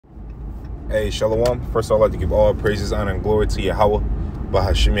Hey, Shalom. First, I'd like to give all praises, honor, and glory to Yahweh,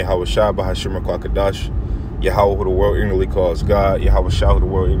 Bahashim Yahweh Shah, Bahashim Kwakadash, Yahweh, who the world ignorantly calls God, Yahweh Shah, who the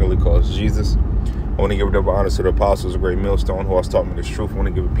world ignorantly calls Jesus. I want to give double honor to the apostles, a great millstone, who has taught me this truth. I want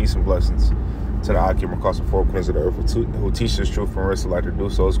to give peace and blessings to the Akim across the four corners of the earth who teach this truth and rest like to do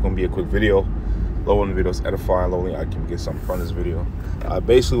so. It's going to be a quick video. Low on the video is edifying, lowly I can get something from this video.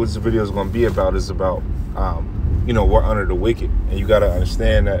 Basically, what this video is going to be about is about, we're under the wicked. And you got to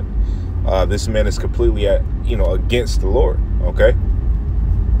understand that this man is completely against the Lord. Okay.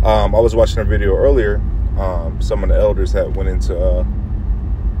 I was watching a video earlier. Some of the elders that went into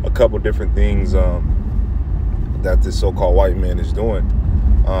a couple different things that this so-called white man is doing,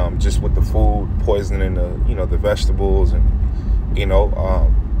 just with the food, poisoning the vegetables, and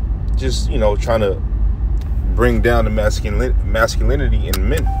trying to bring down the masculinity in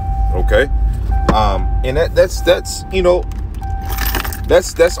men. Okay. And that's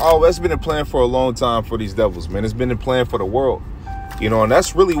been a plan for a long time for these devils, man. It's been a plan for the world, and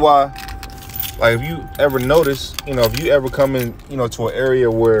that's really why, like, if you ever notice, if you ever come in, to an area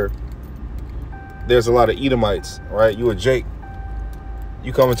where there's a lot of Edomites, right? You a Jake,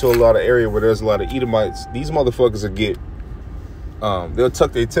 you come into a lot of area where there's a lot of Edomites, these motherfuckers will get, they'll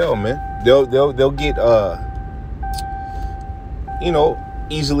tuck their tail, man. They'll get,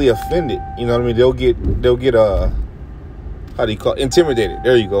 easily offended. You know what I mean? They'll get, how do you call it? Intimidated.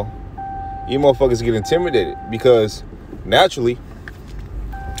 There you go. You motherfuckers get intimidated because naturally,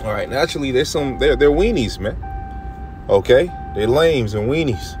 all right, they're weenies, man. Okay, they're lames and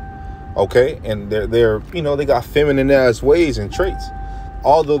weenies. Okay, and they're they got feminine ass ways and traits.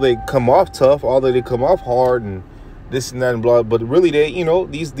 Although they come off tough, although they come off hard and this and that and blah, but really they,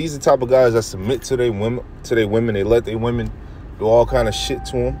 these are the type of guys that submit to their women. They let their women do all kind of shit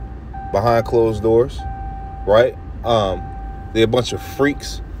to them behind closed doors, right? They're a bunch of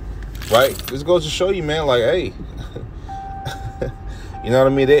freaks, right? This goes to show you, man, like, hey, you know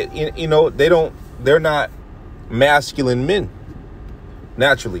what I mean? They're not masculine men.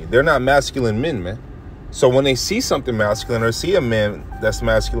 Naturally, they're not masculine men, man. So when they see something masculine or see a man that's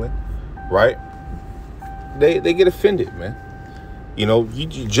masculine, right? They get offended, man.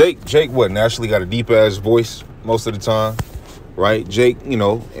 Jake, what, naturally got a deep ass voice most of the time, right? Jake,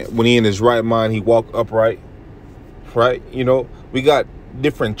 when he in his right mind, he walk upright, right? We got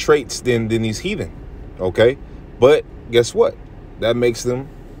different traits than these heathen, okay? But guess what? That makes them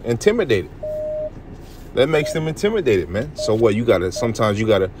intimidated. That makes them intimidated, man. So what? Sometimes you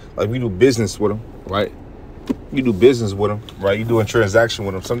gotta, like, we do business with them, right? You do business with them, right? You doing transaction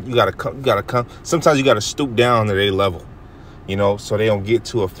with them. You gotta come. Sometimes you gotta stoop down to their level, so they don't get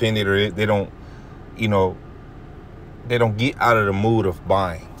too offended, or they don't get out of the mood of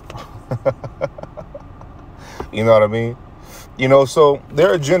buying. You know what I mean? So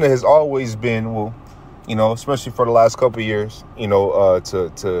their agenda has always been, well, especially for the last couple of years,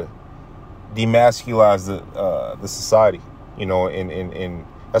 to demasculize the society, and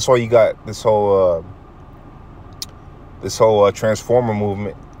that's why you got this whole transformer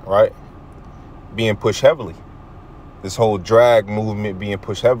movement, right, being pushed heavily. This whole drag movement being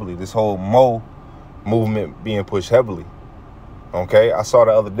pushed heavily. This whole movement being pushed heavily. Okay, I saw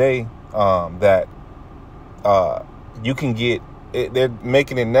the other day that you can get it, they're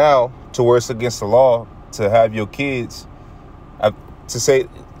making it now to where it's against the law to have your kids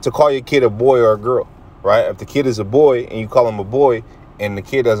to call your kid a boy or a girl, right? If the kid is a boy and you call him a boy and the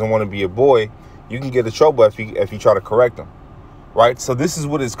kid doesn't want to be a boy, you can get in trouble if you try to correct them, right? So this is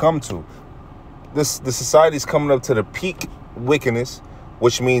what it's come to. The society is coming up to the peak wickedness,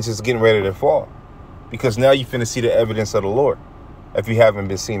 which means it's getting ready to fall, because now you finna see the evidence of the Lord if you haven't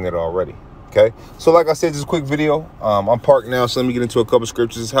been seeing it already. Okay, so like I said, just a quick video. I'm parked now, so let me get into a couple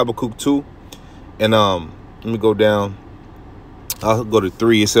scriptures. It's Habakkuk 2, and let me go down. I'll go to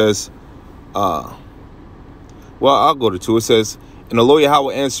 3. It says, I'll go to 2. It says, and the Lord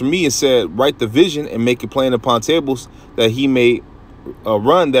Yahweh answered me and said, write the vision and make it plain upon tables, that he may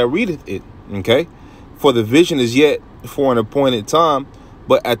run that readeth it. Okay, for the vision is yet for an appointed time,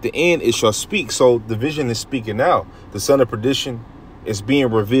 but at the end it shall speak. So the vision is speaking now. The son of perdition is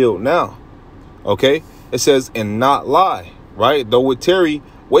being revealed now. Okay, it says, and not lie, right? Though it tarry,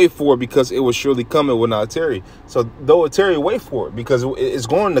 wait for it, because it will surely come. It will not tarry. So though it tarry, wait for it, because it's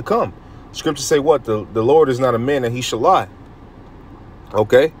going to come. Scripture say what? The Lord is not a man that he shall lie.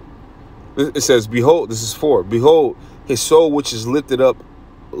 Okay, it says, behold, this is 4. Behold, his soul which is lifted up,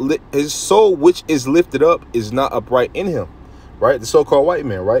 is not upright in him, right? The so-called white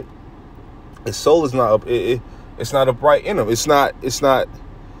man, right? His soul is not up. It's not upright in him. It's not.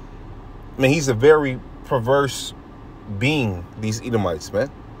 Man, he's a very perverse being, these Edomites,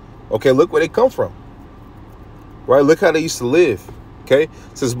 man. Okay, look where they come from. Right? Look how they used to live. Okay?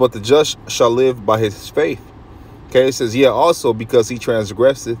 It says, but the just shall live by his faith. Okay? It says, yeah, also because he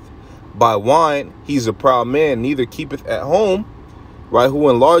transgresseth by wine, he's a proud man, neither keepeth at home, right? Who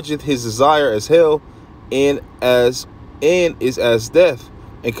enlargeth his desire as hell, and is as death,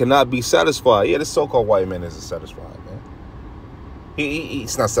 and cannot be satisfied. Yeah, this so-called white man isn't satisfied, man.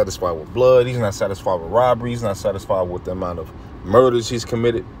 He's not satisfied with blood. He's not satisfied with robbery. He's not satisfied with the amount of murders he's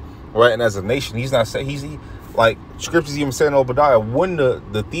committed, right? And as a nation, he's not. Like scriptures even saying, Obadiah,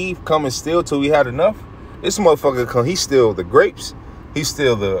 wouldn't the thief come and steal till he had enough? This motherfucker come, he steal the grapes. He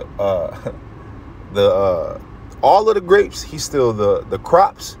steal the all of the grapes. He steal the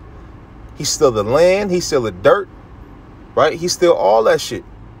crops. He steal the land. He steal the dirt, right? He steal all that shit.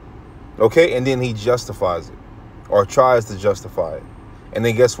 Okay, and then he justifies it, or tries to justify it. And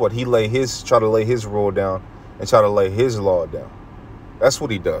then guess what? He try to lay his rule down and try to lay his law down. That's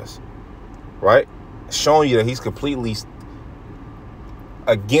what he does, right? Showing you that he's completely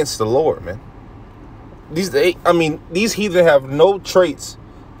against the Lord, man. These heathen have no traits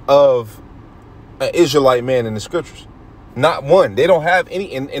of an Israelite man in the scriptures. Not one. They don't have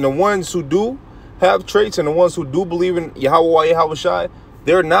any. And the ones who do have traits, and the ones who do believe in Yahweh Shai,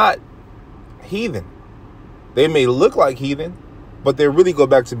 they're not heathen. They may look like heathen, but they really go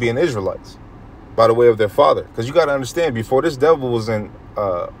back to being Israelites by the way of their father. Because you got to understand, before this devil was in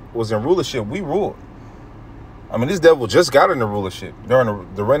rulership, we ruled. I mean, this devil just got into rulership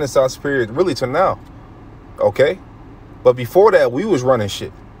during the Renaissance period, really to now. Okay? But before that, we was running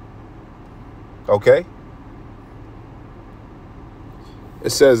shit. Okay?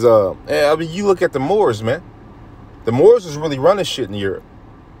 It says, you look at the Moors, man. The Moors was really running shit in Europe,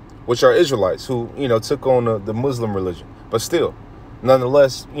 which are Israelites who, took on the Muslim religion. But still,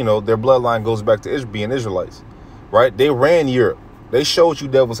 nonetheless, their bloodline goes back to being Israelites, right? They ran Europe. They showed you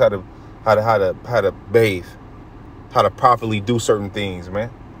devils how to bathe, how to properly do certain things,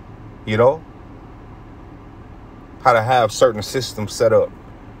 man. How to have certain systems set up,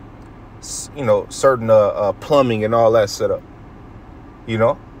 certain plumbing and all that set up.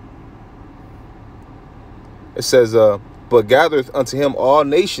 It says, but gathereth unto him all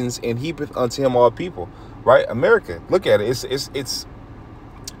nations, and heapeth unto him all people. Right? America, look at it. It's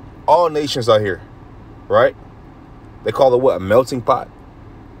all nations are here, right? They call it what? A melting pot.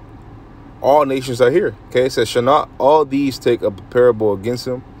 All nations are here. Okay, it says, shall not all these take up a parable against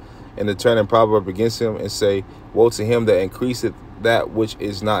him, and to turn a proverb against him, and say, woe to him that increaseth that which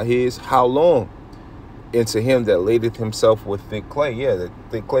is not his? How long? And to him that ladeth himself with thick clay. Yeah, the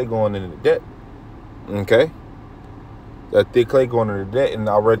thick clay going into debt. Okay, that thick clay going into debt. And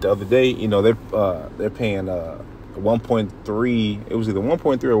I read the other day, they're paying 1.3. It was either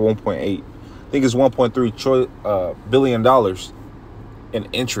 1.3 or 1.8. I think it's 1.3 billion dollars in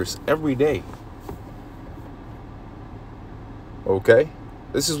interest every day. Okay,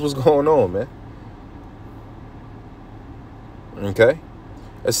 this is what's going on, man. Okay,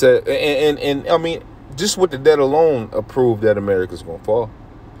 it said, and I mean, just with the debt alone, approved that America's gonna fall.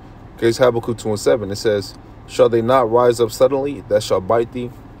 Okay, it's Habakkuk 2:7. It says, shall they not rise up suddenly, that shall bite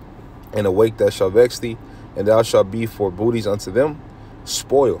thee, and awake that shall vex thee, and thou shalt be for booties unto them?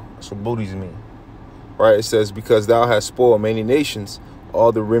 Spoil. That's what booties mean. Right? It says, because thou hast spoiled many nations,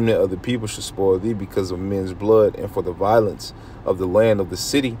 all the remnant of the people shall spoil thee, because of men's blood, and for the violence of the land of the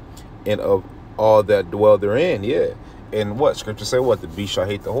city, and of all that dwell therein. Yeah. And what? Scripture say what? The beast shall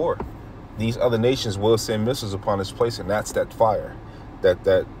hate the whore. These other nations will send missiles upon this place, and that's that fire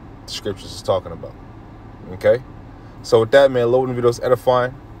that scriptures is talking about. Okay? So with that, man, Lord, the video is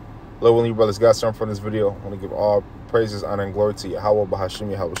edifying. Lord willing, you brothers got something from this video. I want to give all praises, honor, and glory to Yahweh,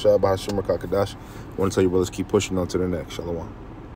 Bahashim, Yahweh Shah, Bahashim, Kakadash. I want to tell you brothers, keep pushing on to the next. Shalom.